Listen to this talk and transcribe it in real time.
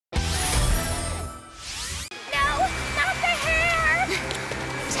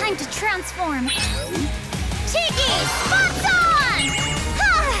to transform. Cheeky! Spots on!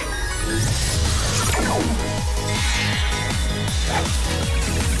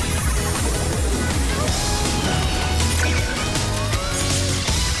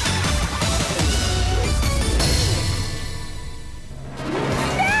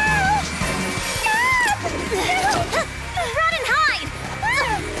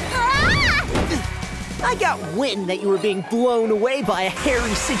 I got wind that you were being blown away by a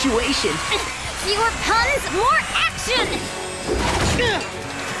hairy situation. Fewer puns, more action!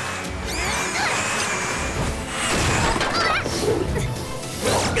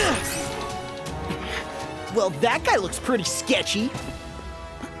 Well, that guy looks pretty sketchy.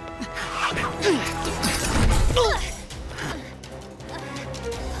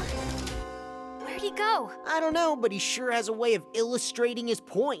 Where'd he go? I don't know, but he sure has a way of illustrating his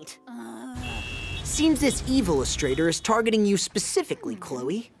point. Seems this evil illustrator is targeting you specifically,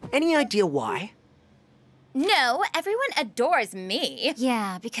 Chloe. Any idea why? No, everyone adores me.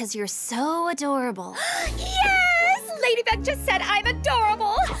 Yeah, because you're so adorable. Yes! Ladybug just said I'm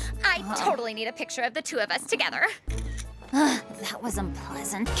adorable. I totally need a picture of the two of us together. That was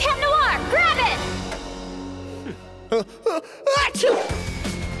unpleasant. Cat Noir, grab it!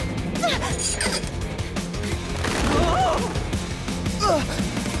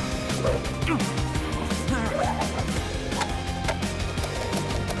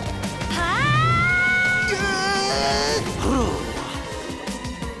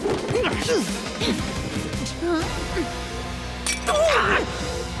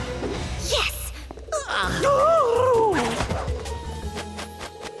 Yes!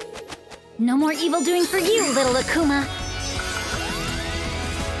 No more evil doing for you, little Akuma.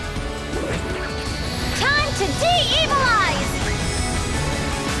 Time to de-evilize!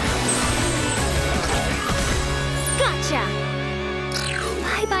 Gotcha!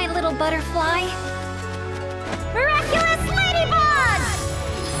 Bye-bye, little butterfly. Miraculous Ladybug!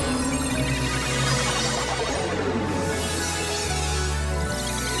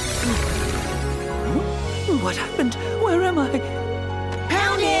 What happened? Where am I?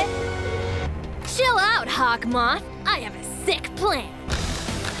 Pound it! Chill out, Hawk Moth. I have a sick plan.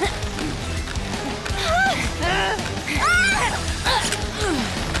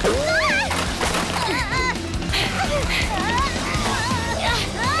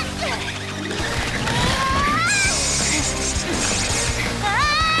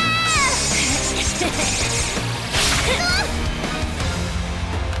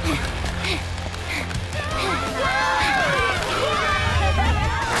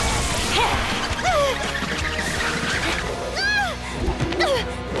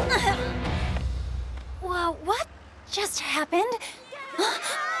 Whoa, what just happened?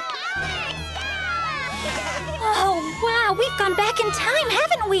 Oh, wow, we've gone back in time,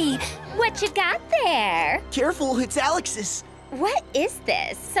 haven't we? What you got there? Careful, it's Alex's. What is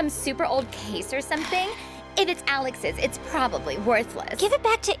this? Some super old case or something? If it's Alex's, it's probably worthless. Give it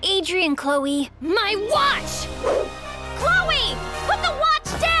back to Adrien, Chloe. My watch! Chloe! Put the watch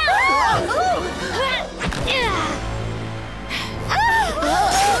down!